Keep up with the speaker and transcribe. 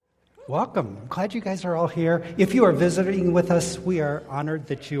Welcome. I'm glad you guys are all here. If you are visiting with us, we are honored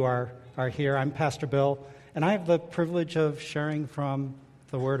that you are here. I'm Pastor Bill, and I have the privilege of sharing from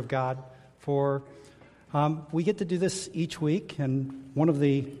the Word of God. We get to do this each week, and one of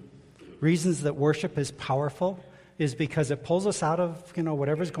the reasons that worship is powerful is because it pulls us out of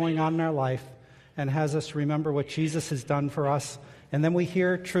whatever's going on in our life and has us remember what Jesus has done for us, and then we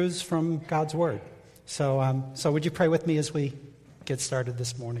hear truths from God's Word. So would you pray with me as we get started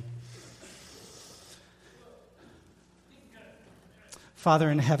this morning?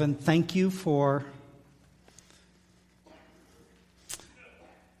 Father in heaven, thank you for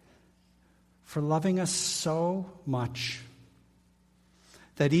loving us so much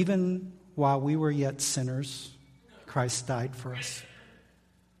that even while we were yet sinners, Christ died for us.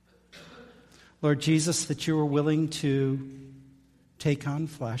 Lord Jesus, that you were willing to take on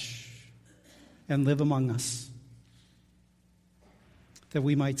flesh and live among us, that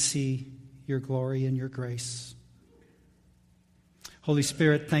we might see your glory and your grace. Holy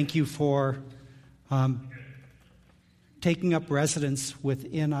Spirit, thank you for taking up residence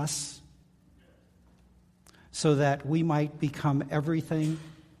within us so that we might become everything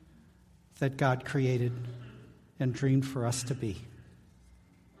that God created and dreamed for us to be.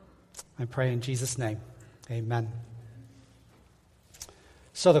 I pray in Jesus' name, amen.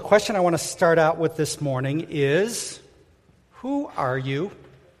 So the question I want to start out with this morning is, who are you?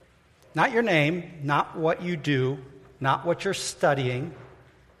 Not your name, not what you do, not what you're studying.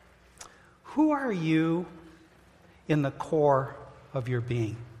 Who are you in the core of your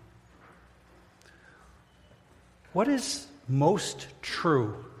being? What is most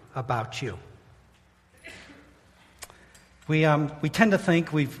true about you? We tend to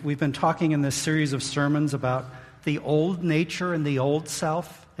think we've been talking in this series of sermons about the old nature and the old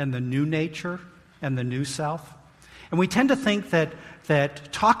self and the new nature and the new self. And we tend to think that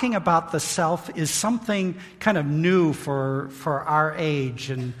talking about the self is something kind of new for our age.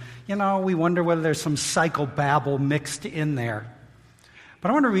 And, we wonder whether there's some psychobabble mixed in there.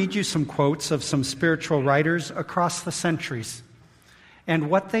 But I want to read you some quotes of some spiritual writers across the centuries and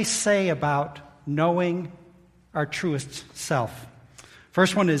what they say about knowing our truest self.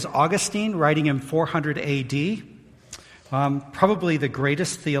 First one is Augustine, writing in 400 A.D., probably the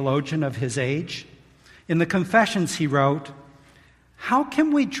greatest theologian of his age. In the Confessions, he wrote, "How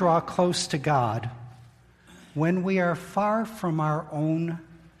can we draw close to God when we are far from our own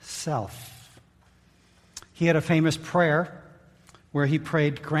self?" He had a famous prayer where he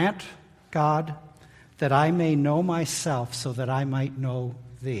prayed, "Grant, God, that I may know myself so that I might know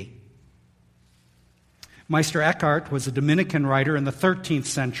thee." Meister Eckhart was a Dominican writer in the 13th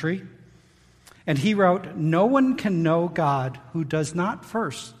century, and he wrote, "No one can know God who does not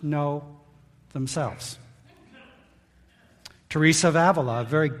first know themselves." Teresa of Avila, a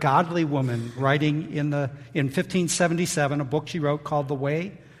very godly woman, writing in 1577, a book she wrote called The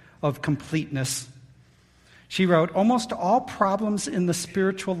Way of Completeness. She wrote, "Almost all problems in the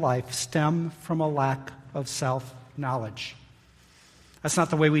spiritual life stem from a lack of self-knowledge." That's not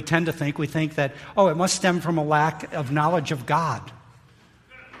the way we tend to think. We think that, it must stem from a lack of knowledge of God.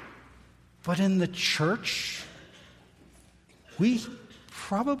 But in the church, we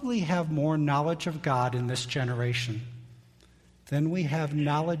probably have more knowledge of God in this generation than we have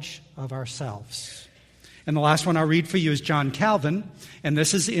knowledge of ourselves. And the last one I'll read for you is John Calvin, and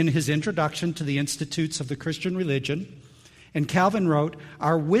this is in his introduction to the Institutes of the Christian Religion. And Calvin wrote,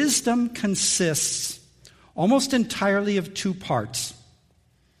 "Our wisdom consists almost entirely of two parts: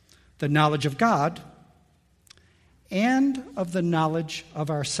 the knowledge of God and of the knowledge of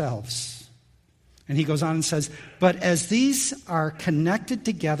ourselves." And he goes on and says, "But as these are connected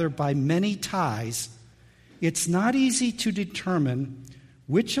together by many ties, it's not easy to determine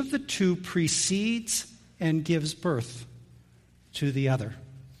which of the two precedes and gives birth to the other."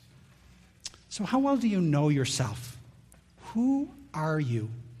 So how well do you know yourself? Who are you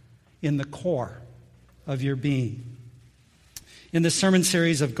in the core of your being? In this sermon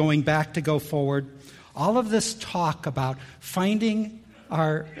series of Going Back to Go Forward, all of this talk about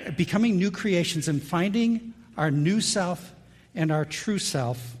becoming new creations and finding our new self and our true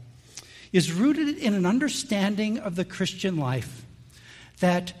self is rooted in an understanding of the Christian life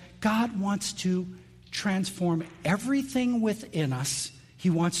that God wants to transform everything within us. He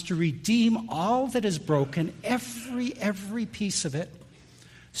wants to redeem all that is broken, every piece of it,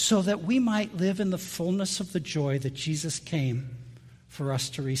 so that we might live in the fullness of the joy that Jesus came for us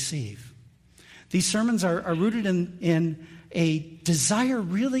to receive. These sermons are rooted in a desire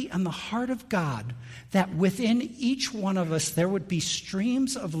really on the heart of God that within each one of us there would be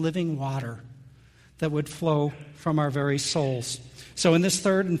streams of living water that would flow from our very souls. So in this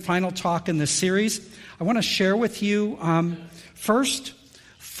third and final talk in this series, I want to share with you, first,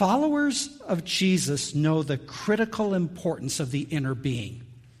 followers of Jesus know the critical importance of the inner being.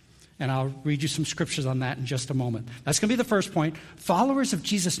 And I'll read you some scriptures on that in just a moment. That's going to be the first point. Followers of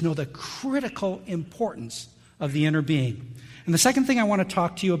Jesus know the critical importance of the inner being. And the second thing I want to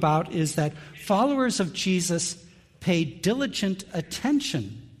talk to you about is that followers of Jesus pay diligent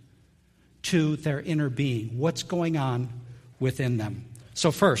attention to their inner being, what's going on within them.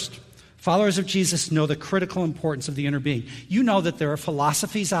 So first, followers of Jesus know the critical importance of the inner being. You know that there are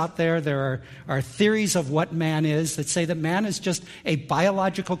philosophies out there are theories of what man is that say that man is just a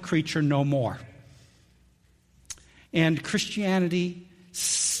biological creature, no more. And Christianity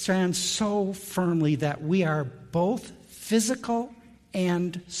stands so firmly that we are both physical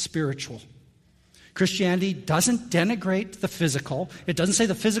and spiritual. Christianity doesn't denigrate the physical. It doesn't say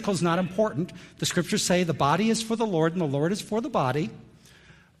the physical is not important. The scriptures say the body is for the Lord and the Lord is for the body.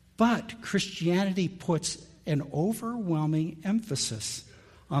 But Christianity puts an overwhelming emphasis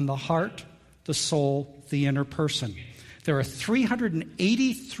on the heart, the soul, the inner person. There are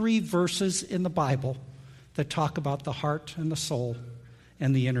 383 verses in the Bible that talk about the heart and the soul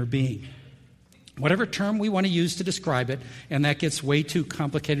and the inner being. Whatever term we want to use to describe it, and that gets way too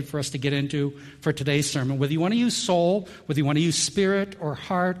complicated for us to get into for today's sermon. Whether you want to use soul, whether you want to use spirit or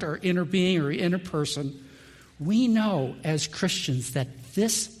heart or inner being or inner person, we know as Christians that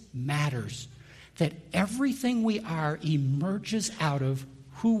this matters, that everything we are emerges out of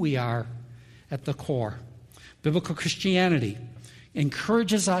who we are at the core. Biblical Christianity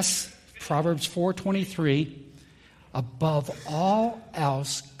encourages us, Proverbs 4:23, above all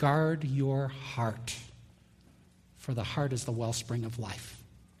else, guard your heart, for the heart is the wellspring of life.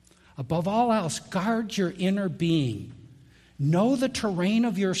 Above all else, guard your inner being. Know the terrain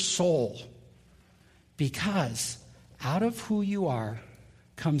of your soul, because out of who you are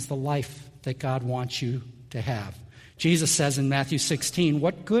comes the life that God wants you to have. Jesus says in Matthew 16,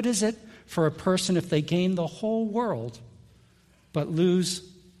 what good is it for a person if they gain the whole world but lose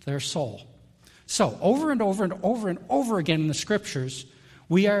their soul? So, over and over and over and over again in the scriptures,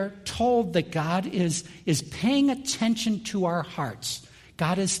 we are told that God is paying attention to our hearts.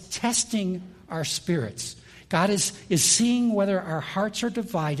 God is testing our spirits. God is seeing whether our hearts are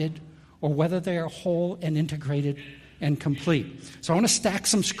divided or whether they are whole and integrated and complete. So I want to stack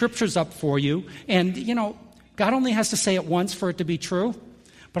some scriptures up for you. And, God only has to say it once for it to be true.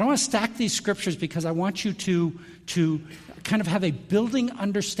 But I want to stack these scriptures because I want you to kind of have a building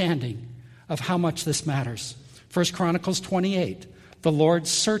understanding of how much this matters. 1 Chronicles 28, the Lord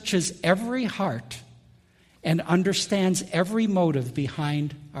searches every heart and understands every motive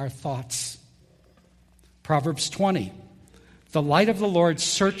behind our thoughts. Proverbs 20, the light of the Lord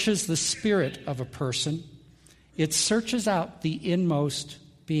searches the spirit of a person. It searches out the inmost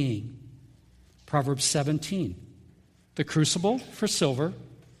being. Proverbs 17, the crucible for silver,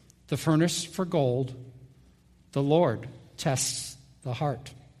 the furnace for gold, the Lord tests the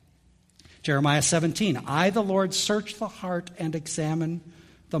heart. Jeremiah 17, I, the Lord, search the heart and examine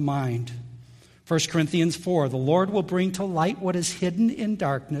the mind. 1 Corinthians 4, the Lord will bring to light what is hidden in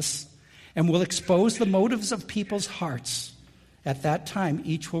darkness and will expose the motives of people's hearts. At that time,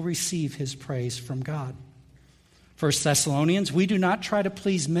 each will receive his praise from God. 1 Thessalonians, we do not try to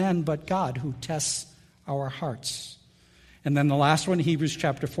please men, but God who tests our hearts. And then the last one, Hebrews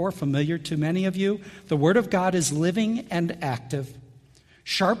chapter 4, familiar to many of you, the word of God is living and active,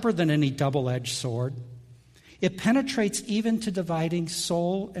 sharper than any double-edged sword. It penetrates even to dividing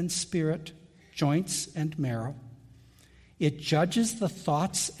soul and spirit, joints and marrow. It judges the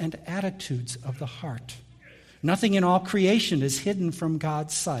thoughts and attitudes of the heart. Nothing in all creation is hidden from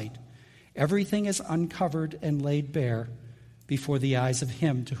God's sight. Everything is uncovered and laid bare before the eyes of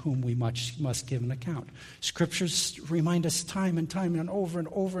him to whom we must give an account. Scriptures remind us time and time and over and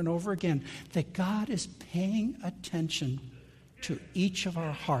over and over again that God is paying attention to each of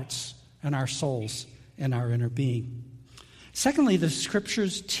our hearts and our souls and our inner being. Secondly, the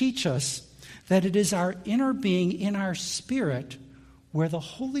scriptures teach us that it is our inner being in our spirit where the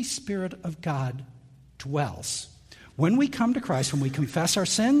Holy Spirit of God dwells. When we come to Christ, when we confess our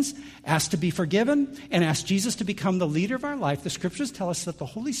sins, ask to be forgiven, and ask Jesus to become the leader of our life, the scriptures tell us that the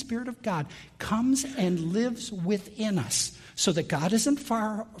Holy Spirit of God comes and lives within us, so that God isn't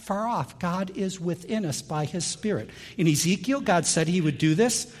far off. God is within us by his Spirit. In Ezekiel, God said he would do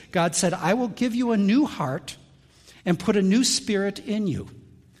this. God said, I will give you a new heart and put a new spirit in you.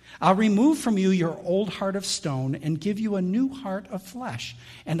 I'll remove from you your old heart of stone and give you a new heart of flesh,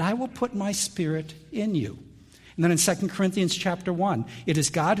 and I will put my Spirit in you. And then in 2 Corinthians chapter 1, it is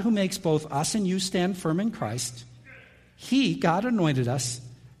God who makes both us and you stand firm in Christ. He, God, anointed us,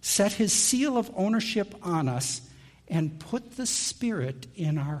 set his seal of ownership on us, and put the Spirit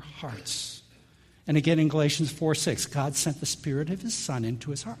in our hearts. And again in Galatians 4:6, God sent the Spirit of his Son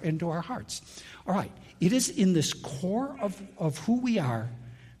into our hearts. All right, it is in this core of who we are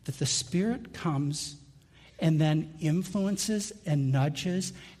that the Spirit comes and then influences and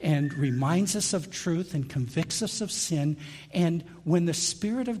nudges and reminds us of truth and convicts us of sin. And when the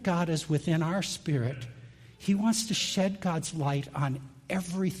Spirit of God is within our spirit, he wants to shed God's light on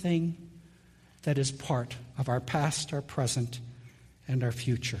everything that is part of our past, our present, and our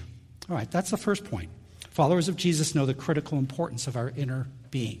future. All right, that's the first point. Followers of Jesus know the critical importance of our inner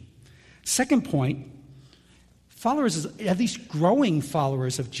being. Second point, followers, at least growing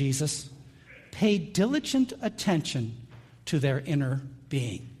followers of Jesus, pay diligent attention to their inner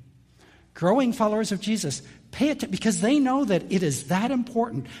being. Growing followers of Jesus pay attention because they know that it is that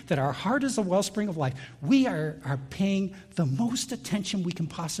important, that our heart is the wellspring of life. We are paying the most attention we can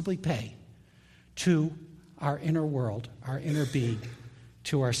possibly pay to our inner world, our inner being,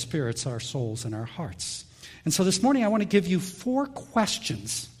 to our spirits, our souls, and our hearts. And so this morning I want to give you 4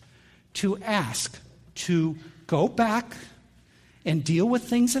 questions to ask to go back and deal with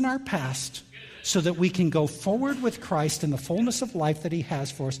things in our past so that we can go forward with Christ in the fullness of life that he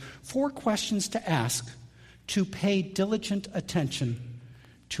has for us. 4 questions to ask to pay diligent attention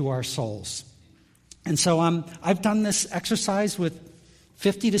to our souls. And so I've done this exercise with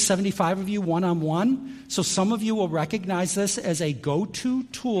 50 to 75 of you one-on-one. So some of you will recognize this as a go-to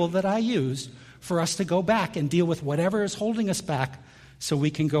tool that I use for us to go back and deal with whatever is holding us back so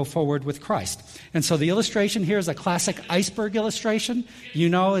we can go forward with Christ. And so the illustration here is a classic iceberg illustration.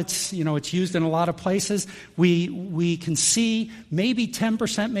 It's used in a lot of places. We can see maybe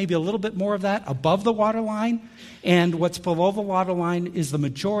 10%, maybe a little bit more of that above the waterline, and what's below the waterline is the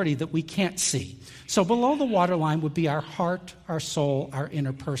majority that we can't see. So below the waterline would be our heart, our soul, our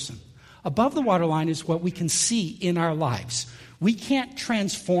inner person. Above the waterline is what we can see in our lives. We can't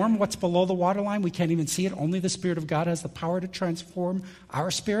transform what's below the waterline. We can't even see it. Only the Spirit of God has the power to transform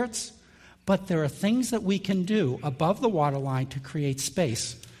our spirits. But there are things that we can do above the waterline to create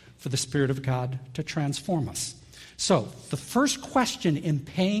space for the Spirit of God to transform us. So the first question in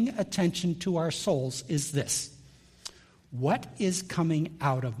paying attention to our souls is this: what is coming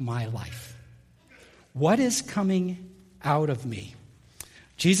out of my life? What is coming out of me?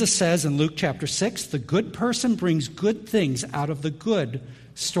 Jesus says in Luke chapter 6, the good person brings good things out of the good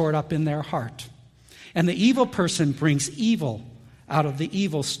stored up in their heart. And the evil person brings evil out of the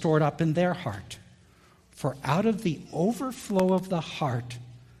evil stored up in their heart. For out of the overflow of the heart,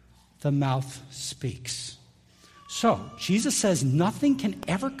 the mouth speaks. So, Jesus says nothing can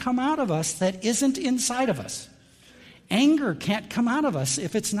ever come out of us that isn't inside of us. Anger can't come out of us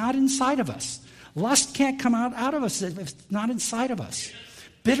if it's not inside of us. Lust can't come out of us if it's not inside of us.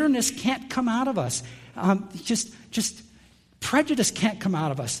 Bitterness can't come out of us. Just prejudice can't come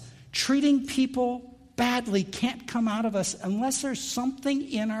out of us. Treating people badly can't come out of us unless there's something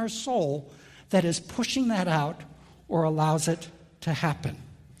in our soul that is pushing that out or allows it to happen.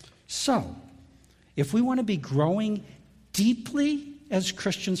 So, if we want to be growing deeply as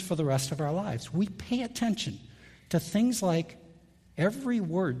Christians for the rest of our lives, we pay attention to things like every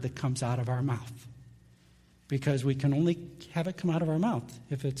word that comes out of our mouth. Because we can only have it come out of our mouth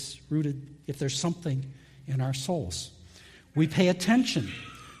if it's rooted, if there's something in our souls. We pay attention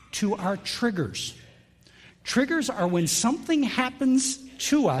to our triggers. Triggers are when something happens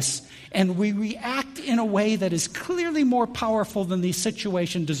to us and we react in a way that is clearly more powerful than the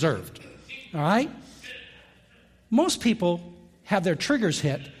situation deserved. All right? Most people have their triggers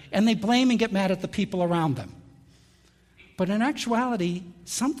hit and they blame and get mad at the people around them. But in actuality,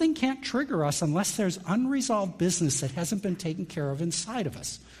 something can't trigger us unless there's unresolved business that hasn't been taken care of inside of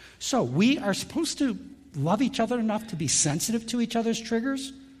us. So we are supposed to love each other enough to be sensitive to each other's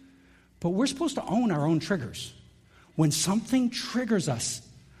triggers, but we're supposed to own our own triggers. When something triggers us,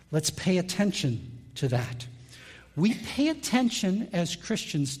 let's pay attention to that. We pay attention as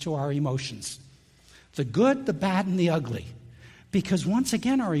Christians to our emotions, the good, the bad, and the ugly, because once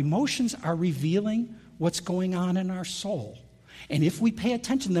again, our emotions are revealing what's going on in our soul. And if we pay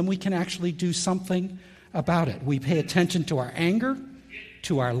attention, then we can actually do something about it. We pay attention to our anger,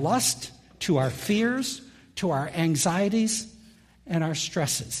 to our lust, to our fears, to our anxieties, and our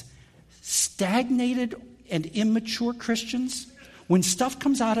stresses. Stagnated and immature Christians, when stuff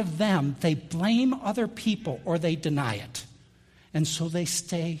comes out of them, they blame other people or they deny it. And so they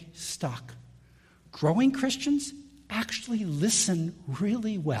stay stuck. Growing Christians actually listen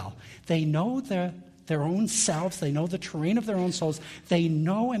really well. They know their own selves. They know the terrain of their own souls. They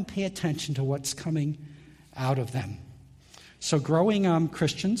know and pay attention to what's coming out of them. So growing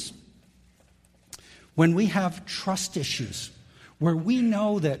Christians, when we have trust issues, where we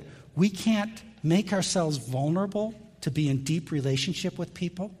know that we can't make ourselves vulnerable to be in deep relationship with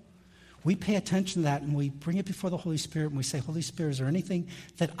people, we pay attention to that and we bring it before the Holy Spirit and we say, Holy Spirit, is there anything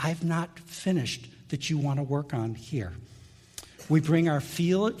that I've not finished that you want to work on here? We bring our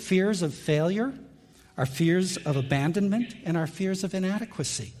fears of failure, our fears of abandonment, and our fears of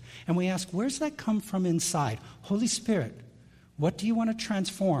inadequacy. And we ask, where's that come from inside? Holy Spirit, what do you want to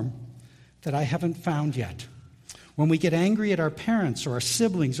transform that I haven't found yet? When we get angry at our parents or our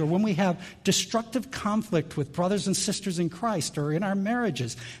siblings, or when we have destructive conflict with brothers and sisters in Christ or in our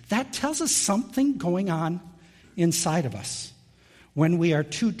marriages, that tells us something going on inside of us. When we are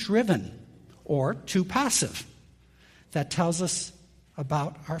too driven or too passive, that tells us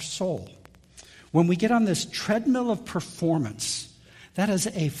about our soul. When we get on this treadmill of performance, that is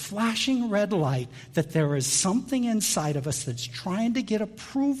a flashing red light that there is something inside of us that's trying to get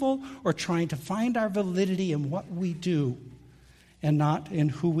approval or trying to find our validity in what we do and not in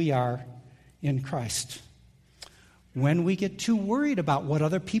who we are in Christ. When we get too worried about what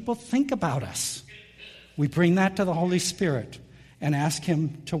other people think about us, we bring that to the Holy Spirit and ask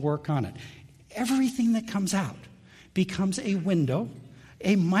Him to work on it. Everything that comes out becomes a window,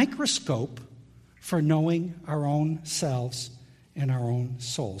 a microscope for knowing our own selves and our own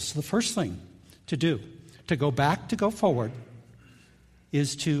souls. So the first thing to do, to go back, to go forward,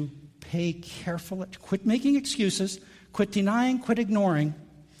 is to pay careful, quit making excuses, quit denying, quit ignoring.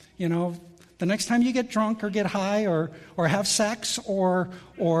 You know, the next time you get drunk or get high or have sex or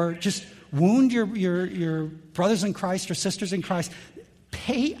just wound your brothers in Christ or sisters in Christ,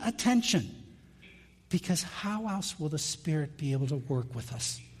 pay attention. Because how else will the Spirit be able to work with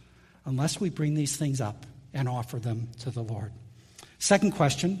us unless we bring these things up and offer them to the Lord? Second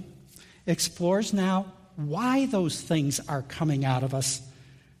question explores now why those things are coming out of us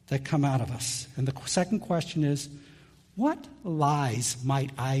that come out of us. And the second question is, what lies might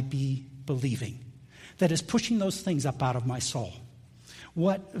I be believing that is pushing those things up out of my soul?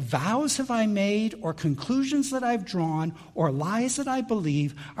 What vows have I made or conclusions that I've drawn or lies that I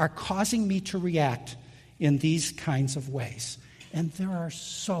believe are causing me to react in these kinds of ways? And there are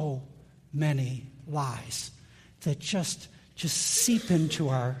so many lies that just seep into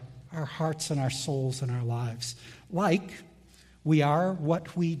our hearts and our souls and our lives. Like, we are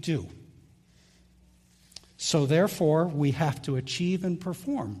what we do. So therefore, we have to achieve and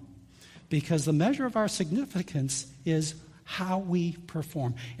perform, because the measure of our significance is how we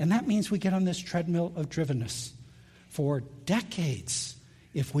perform. And that means we get on this treadmill of drivenness for decades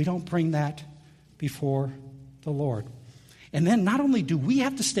if we don't bring that before the Lord. And then not only do we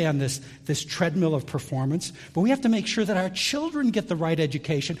have to stay on this treadmill of performance, but we have to make sure that our children get the right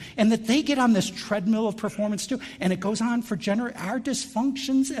education and that they get on this treadmill of performance too. And it goes on for our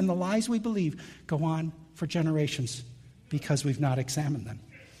dysfunctions and the lies we believe go on for generations because we've not examined them.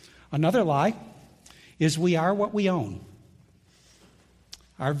 Another lie is we are what we own.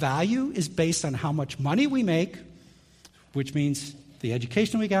 Our value is based on how much money we make, which means the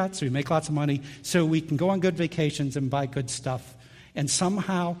education we got, so we make lots of money, so we can go on good vacations and buy good stuff. And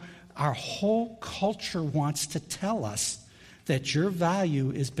somehow our whole culture wants to tell us that your value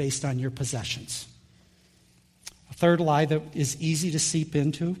is based on your possessions. A third lie that is easy to seep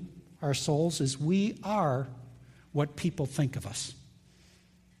into our souls is we are what people think of us.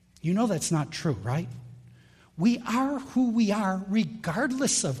 You know that's not true, right? We are who we are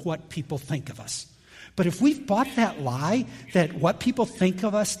regardless of what people think of us. But if we've bought that lie that what people think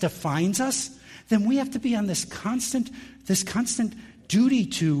of us defines us, then we have to be on this constant duty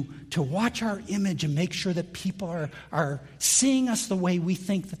to watch our image and make sure that people are seeing us the way we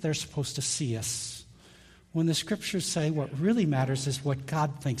think that they're supposed to see us. When the scriptures say what really matters is what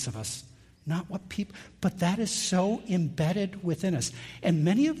God thinks of us, not what people, but that is so embedded within us. And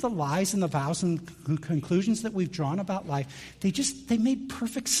many of the lies and the vows and conclusions that we've drawn about life, they made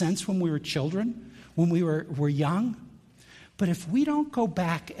perfect sense when we were children, when we were young. But if we don't go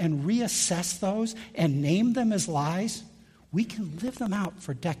back and reassess those and name them as lies, we can live them out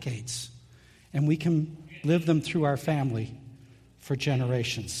for decades. And we can live them through our family for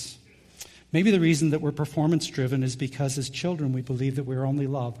generations. Maybe the reason that we're performance-driven is because as children we believe that we're only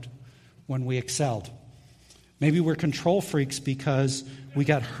loved when we excelled. Maybe we're control freaks because we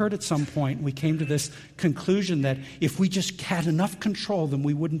got hurt at some point and we came to this conclusion that if we just had enough control, then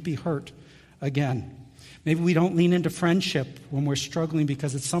we wouldn't be hurt again. Maybe we don't lean into friendship when we're struggling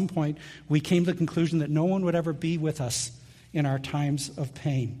because at some point we came to the conclusion that no one would ever be with us in our times of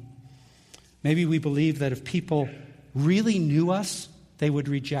pain. Maybe we believe that if people really knew us, they would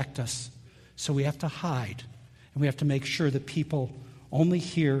reject us. So we have to hide And we have to make sure that people only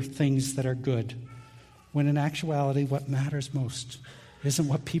hear things that are good, when in actuality what matters most isn't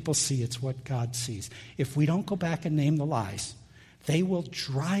what people see, it's what God sees. If we don't go back and name the lies, they will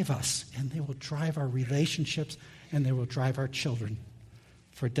drive us, and they will drive our relationships, and they will drive our children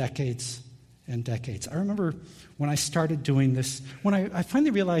for decades and decades. I remember when I started doing this, when I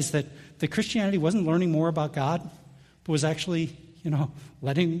finally realized that Christianity wasn't learning more about God, but was actually,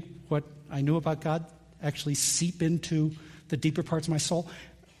 letting what I knew about God actually seep into the deeper parts of my soul.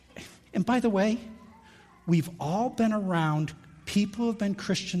 And by the way, we've all been around people who have been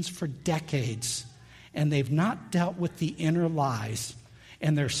Christians for decades, and they've not dealt with the inner lies,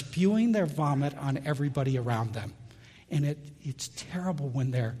 and they're spewing their vomit on everybody around them. And it's terrible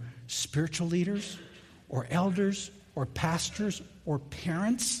when they're spiritual leaders or elders or pastors or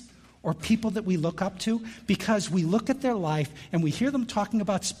parents or people that we look up to, because we look at their life and we hear them talking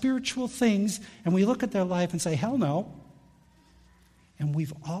about spiritual things, and we look at their life and say, hell no. And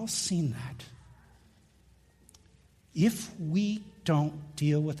we've all seen that. If we don't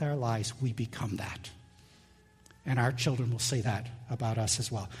deal with our lies, we become that. And our children will say that about us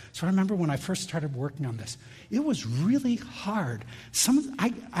as well. So I remember when I first started working on this, it was really hard.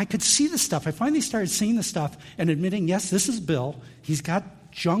 I could see the stuff. I finally started seeing the stuff and admitting, yes, this is Bill. He's got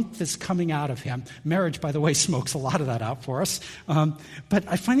junk that's coming out of him. Marriage, by the way, smokes a lot of that out for us. But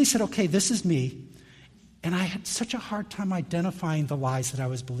I finally said, okay, this is me. And I had such a hard time identifying the lies that I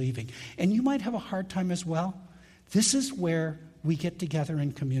was believing. And you might have a hard time as well. This is where we get together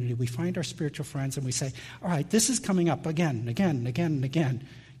in community. We find our spiritual friends and we say, all right, this is coming up again and again and again and again.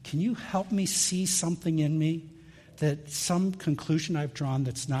 Can you help me see something in me, that some conclusion I've drawn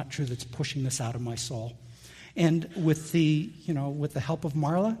that's not true, that's pushing this out of my soul? And with the help of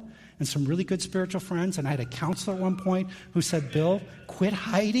Marla and some really good spiritual friends, and I had a counselor at one point who said, Bill, quit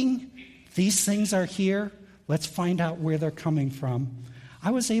hiding. These things are here. Let's find out where they're coming from.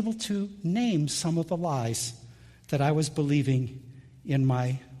 I was able to name some of the lies that I was believing in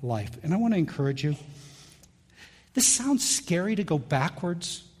my life. And I want to encourage you. This sounds scary to go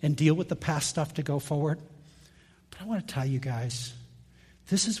backwards and deal with the past stuff to go forward. But I want to tell you guys,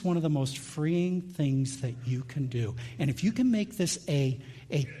 this is one of the most freeing things that you can do. And if you can make this a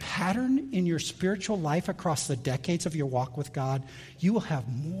pattern in your spiritual life across the decades of your walk with God, you will have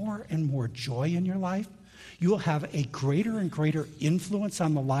more and more joy in your life. You will have a greater and greater influence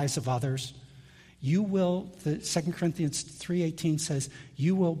on the lives of others. You will, 2 Corinthians 3:18 says,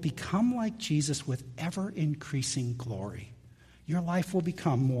 you will become like Jesus with ever-increasing glory. Your life will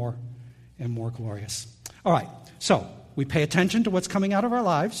become more and more glorious. All right, so we pay attention to what's coming out of our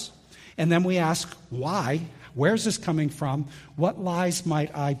lives, and then we ask, why? Where's this coming from? What lies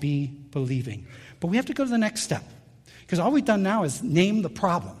might I be believing? But we have to go to the next step, because all we've done now is name the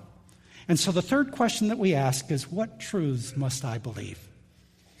problem. And so the third question that we ask is, what truths must I believe?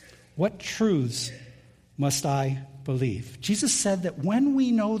 What truths must I believe? Jesus said that when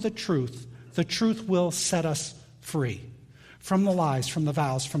we know the truth will set us free from the lies, from the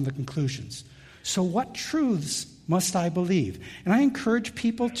vows, from the conclusions. So what truths must I believe? And I encourage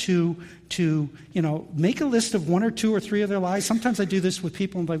people to make a list of 1 or 2 or 3 of their lies. Sometimes I do this with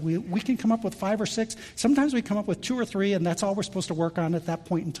people, like we can come up with 5 or 6. Sometimes we come up with 2 or 3, and that's all we're supposed to work on at that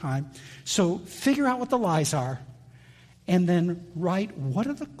point in time. So figure out what the lies are, and then write what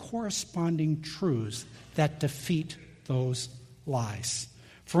are the corresponding truths that defeat those lies.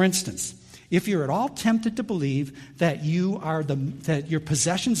 For instance, if you're at all tempted to believe that that your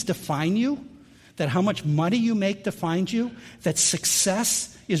possessions define you, that how much money you make defines you, that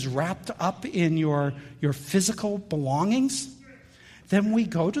success is wrapped up in your physical belongings, then we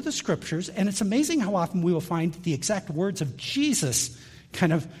go to the scriptures, and it's amazing how often we will find the exact words of Jesus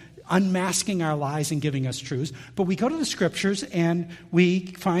kind of unmasking our lies and giving us truths. But we go to the scriptures and we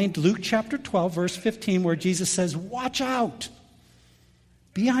find Luke chapter 12, verse 15, where Jesus says, watch out.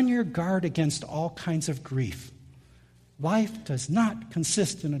 Be on your guard against all kinds of grief. Life does not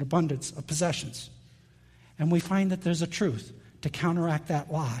consist in an abundance of possessions. And we find that there's a truth to counteract that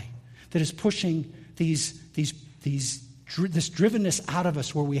lie that is pushing this drivenness out of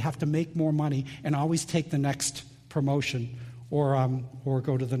us, where we have to make more money and always take the next promotion or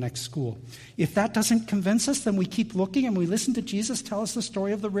go to the next school. If that doesn't convince us, then we keep looking and we listen to Jesus tell us the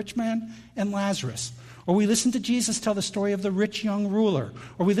story of the rich man and Lazarus. Or we listen to Jesus tell the story of the rich young ruler.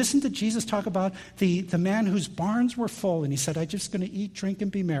 Or we listen to Jesus talk about the man whose barns were full, and he said, I'm just going to eat, drink,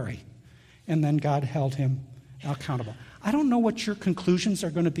 and be merry. And then God held him accountable. I don't know what your conclusions are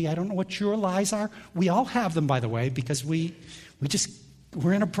going to be. I don't know what your lies are. We all have them, by the way, because we're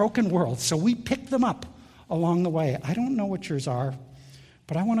in a broken world, so we pick them up along the way. I don't know what yours are,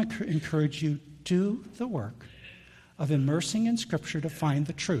 but I want to encourage you, do the work of immersing in Scripture to find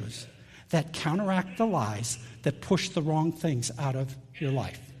the truths that counteract the lies that push the wrong things out of your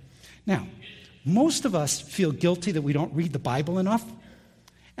life. Now, most of us feel guilty that we don't read the Bible enough.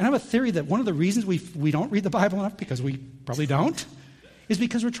 And I have a theory that one of the reasons we don't read the Bible enough, because we probably don't, is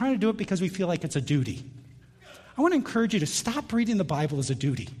because we're trying to do it because we feel like it's a duty. I want to encourage you to stop reading the Bible as a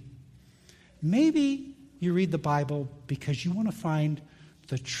duty. Maybe you read the Bible because you want to find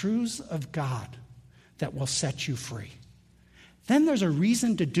the truths of God that will set you free. Then there's a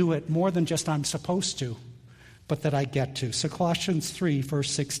reason to do it more than just I'm supposed to, but that I get to. So Colossians 3,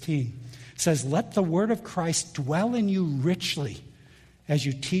 verse 16 says, "Let the word of Christ dwell in you richly as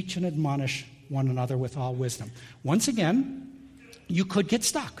you teach and admonish one another with all wisdom." Once again, you could get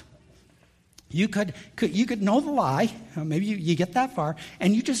stuck. You could know the lie, maybe you get that far,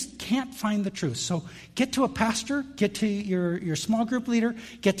 and you just can't find the truth. So get to a pastor, get to your small group leader,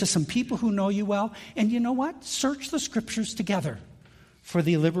 get to some people who know you well, and you know what? Search the Scriptures together for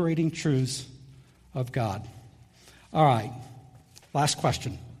the liberating truths of God. All right, last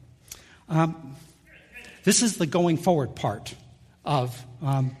question. This is the going forward part of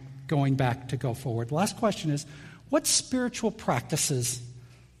going back to go forward. The last question is, what spiritual practices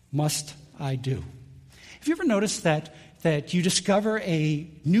must I do? Have you ever noticed that you discover a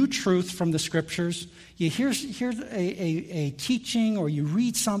new truth from the Scriptures? You hear a teaching or you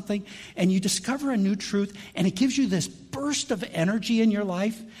read something and you discover a new truth and it gives you this burst of energy in your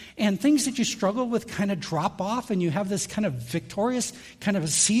life, and things that you struggle with kind of drop off and you have this kind of victorious kind of a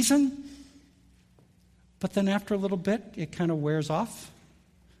season. But then after a little bit, it kind of wears off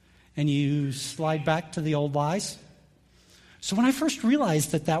and you slide back to the old lies. So when I first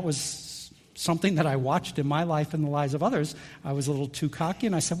realized that was something that I watched in my life and the lives of others, I was a little too cocky,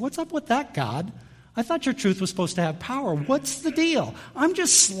 and I said, "What's up with that, God? I thought your truth was supposed to have power. What's the deal? I'm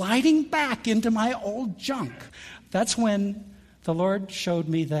just sliding back into my old junk." That's when the Lord showed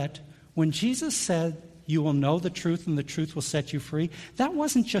me that when Jesus said, "You will know the truth and the truth will set you free," that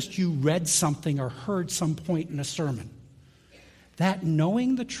wasn't just you read something or heard some point in a sermon. That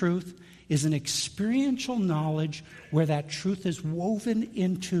knowing the truth is an experiential knowledge where that truth is woven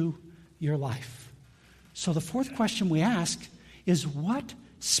into your life. So the fourth question we ask is, what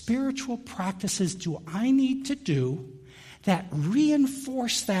spiritual practices do I need to do that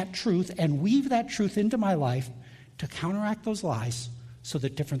reinforce that truth and weave that truth into my life to counteract those lies so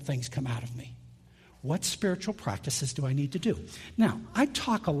that different things come out of me? What spiritual practices do I need to do? Now, I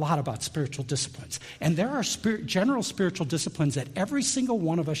talk a lot about spiritual disciplines, and there are general spiritual disciplines that every single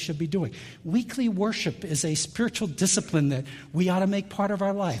one of us should be doing. Weekly worship is a spiritual discipline that we ought to make part of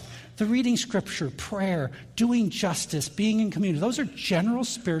our life. The reading Scripture, prayer, doing justice, being in community, those are general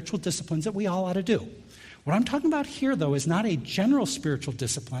spiritual disciplines that we all ought to do. What I'm talking about here, though, is not a general spiritual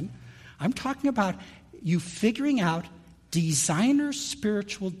discipline. I'm talking about you figuring out designer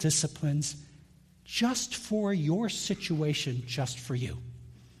spiritual disciplines just for your situation, just for you.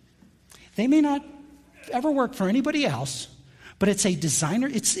 They may not ever work for anybody else, but it's a designer.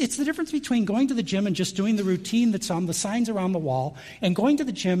 It's the difference between going to the gym and just doing the routine that's on the signs around the wall, and going to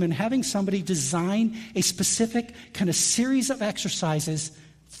the gym and having somebody design a specific kind of series of exercises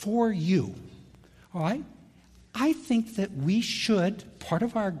for you. All right? I think that we should, part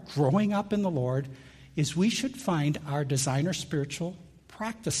of our growing up in the Lord, is we should find our designer spiritual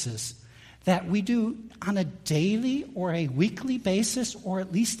practices that we do on a daily or a weekly basis, or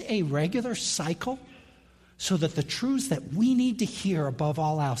at least a regular cycle, so that the truths that we need to hear above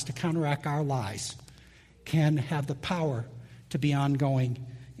all else to counteract our lies can have the power to be ongoing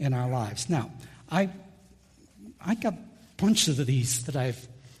in our lives. Now, I got bunches of these that I've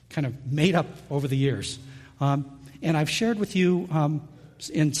kind of made up over the years. And I've shared with you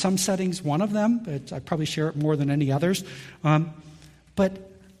in some settings one of them, but I probably share it more than any others. But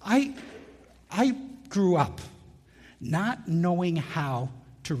I grew up not knowing how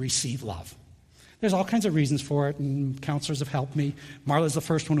to receive love. There's all kinds of reasons for it, and counselors have helped me. Marla's the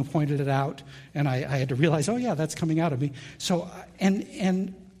first one who pointed it out, and I had to realize, oh yeah, that's coming out of me. So,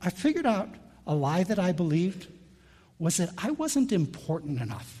 and I figured out a lie that I believed was that I wasn't important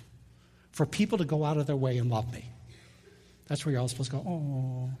enough for people to go out of their way and love me. That's where you're all supposed to go,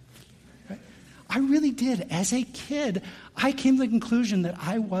 oh. I really did. As a kid, I came to the conclusion that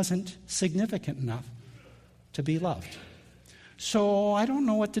I wasn't significant enough to be loved. So I don't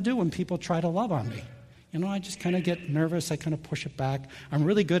know what to do when people try to love on me. I just kind of get nervous. I kind of push it back. I'm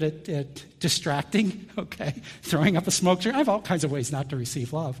really good at distracting, okay, throwing up a smoke ring. I have all kinds of ways not to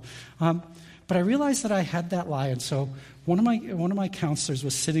receive love. But I realized that I had that lie. And so one of my counselors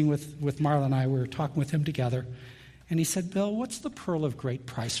was sitting with Marla and I. We were talking with him together. And he said, "Bill, what's the pearl of great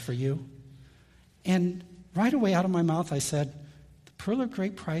price for you?" And right away out of my mouth, I said, the pearl of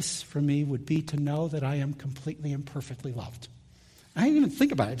great price for me would be to know that I am completely and perfectly loved. I didn't even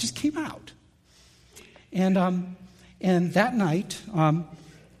think about it. It just came out. And that night,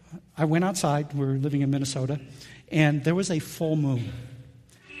 I went outside. We were living in Minnesota. And there was a full moon.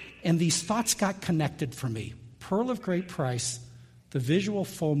 And these thoughts got connected for me. Pearl of great price, the visual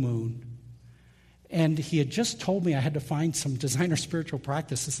full moon. And he had just told me I had to find some designer spiritual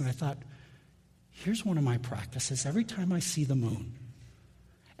practices. And I thought, here's one of my practices. Every time I see the moon,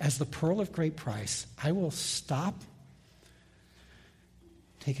 as the pearl of great price, I will stop,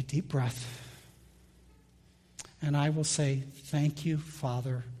 take a deep breath, and I will say, thank you,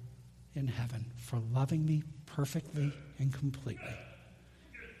 Father in heaven, for loving me perfectly and completely.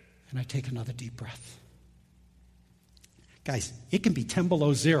 And I take another deep breath. Guys, it can be 10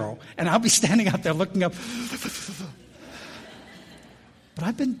 below zero, and I'll be standing out there looking up. But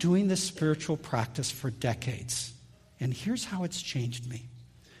I've been doing this spiritual practice for decades, and here's how it's changed me.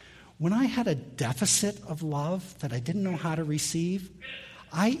 When I had a deficit of love that I didn't know how to receive,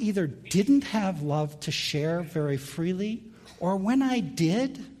 I either didn't have love to share very freely, or when I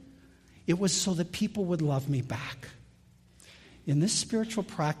did, it was so that people would love me back. In this spiritual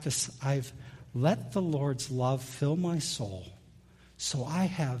practice, I've let the Lord's love fill my soul, so I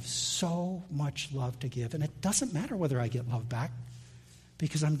have so much love to give. And it doesn't matter whether I get love back,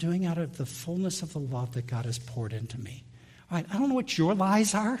 because I'm doing out of the fullness of the love that God has poured into me. All right, I don't know what your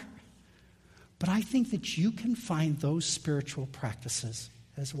lies are, but I think that you can find those spiritual practices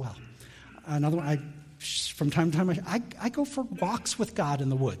as well. Another one, from time to time, I go for walks with God in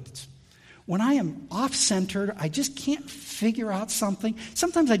the woods. When I am off-centered, I just can't figure out something.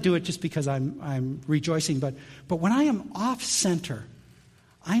 Sometimes I do it just because I'm rejoicing, but when I am off-center,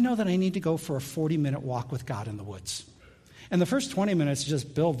 I know that I need to go for a 40-minute walk with God in the woods. And the first 20 minutes is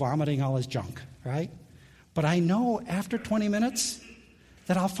just Bill vomiting all his junk, right? But I know after 20 minutes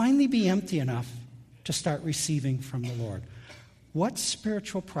that I'll finally be empty enough to start receiving from the Lord. What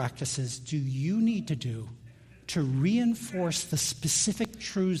spiritual practices do you need to do to reinforce the specific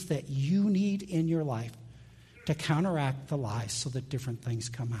truths that you need in your life to counteract the lies so that different things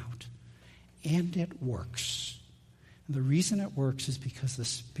come out? And it works. And the reason it works is because the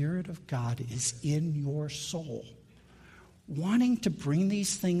Spirit of God is in your soul, wanting to bring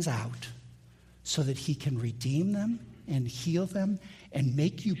these things out so that He can redeem them and heal them and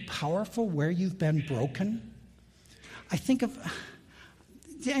make you powerful where you've been broken. I think of...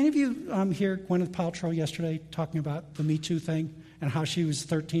 Did any of you hear Gwyneth Paltrow yesterday talking about the Me Too thing and how she was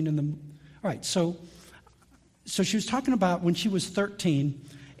 13 in the... All right, so she was talking about when she was 13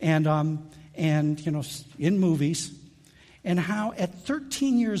 and you know, in movies, and how at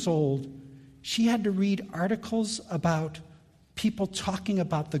 13 years old she had to read articles about people talking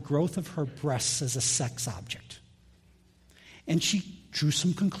about the growth of her breasts as a sex object. And she drew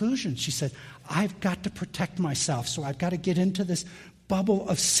some conclusions. She said, I've got to protect myself, so I've got to get into this bubble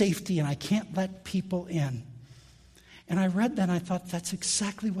of safety, and I can't let people in. And I read that, and I thought, that's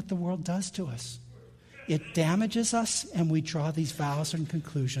exactly what the world does to us. It damages us, and we draw these vows and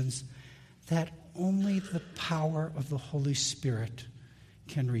conclusions that only the power of the Holy Spirit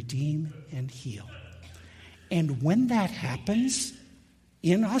can redeem and heal. And when that happens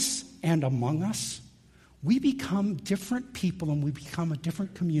in us and among us, we become different people, and we become a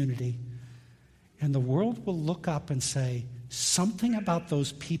different community. And the world will look up and say, something about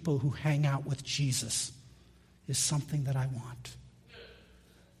those people who hang out with Jesus is something that I want.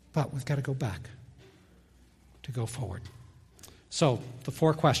 But we've got to go back to go forward. So, the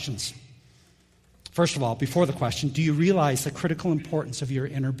 4 questions. First of all, before the question, do you realize the critical importance of your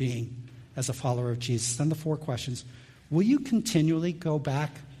inner being as a follower of Jesus? Then the 4 questions. Will you continually go back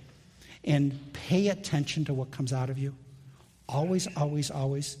and pay attention to what comes out of you? Always, always,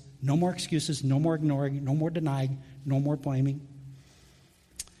 always. No more excuses, no more ignoring, no more denying, no more blaming.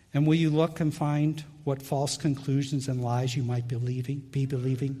 And will you look and find what false conclusions and lies you might be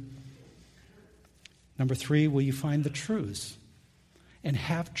believing? Number 3, will you find the truths and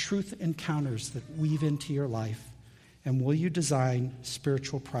have truth encounters that weave into your life? And will you design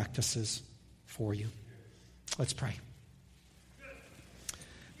spiritual practices for you? Let's pray.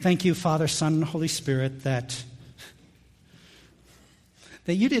 Thank you, Father, Son, and Holy Spirit, that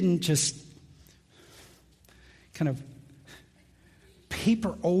you didn't just kind of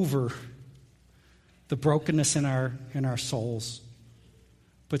paper over the brokenness in our souls,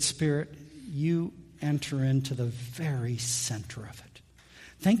 but Spirit, you enter into the very center of it.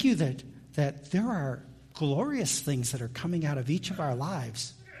 Thank you that there are glorious things that are coming out of each of our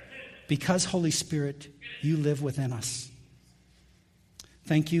lives because, Holy Spirit, you live within us.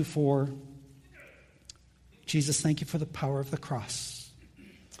 Thank you for Jesus, thank you for the power of the cross,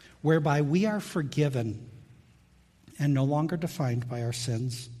 whereby we are forgiven and no longer defined by our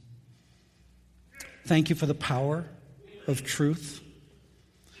sins. Thank you for the power of truth.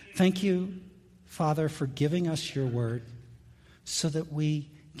 Thank you, Father, for giving us your word so that we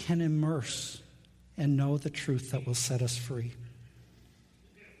can immerse and know the truth that will set us free.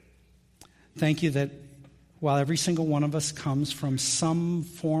 Thank you that while every single one of us comes from some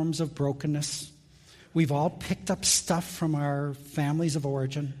forms of brokenness, we've all picked up stuff from our families of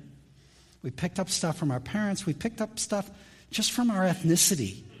origin. We picked up stuff from our parents. We picked up stuff just from our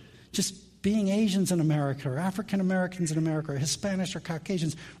ethnicity, just being Asians in America or African Americans in America or Hispanics or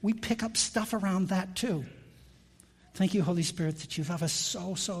Caucasians. We pick up stuff around that too. Thank you, Holy Spirit, that you love us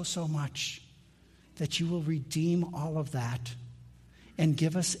so, so, so much that you will redeem all of that and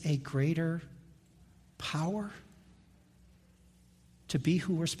give us a greater power to be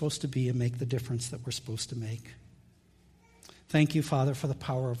who we're supposed to be and make the difference that we're supposed to make. Thank you, Father, for the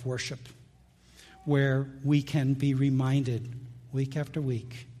power of worship, where we can be reminded week after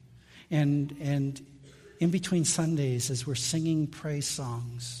week and in between Sundays as we're singing praise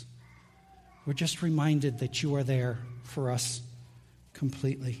songs, we're just reminded that you are there for us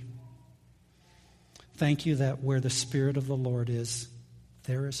completely. Thank you that where the Spirit of the Lord is,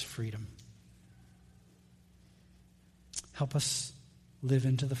 there is freedom. Help us live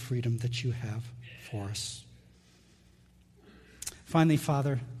into the freedom that you have for us. Finally,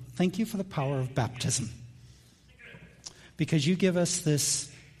 Father, thank you for the power of baptism, because you give us this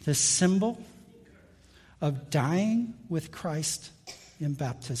symbol of dying with Christ in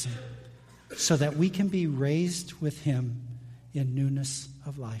baptism so that we can be raised with him in newness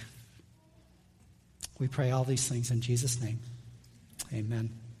of life. We pray all these things in Jesus' name. Amen.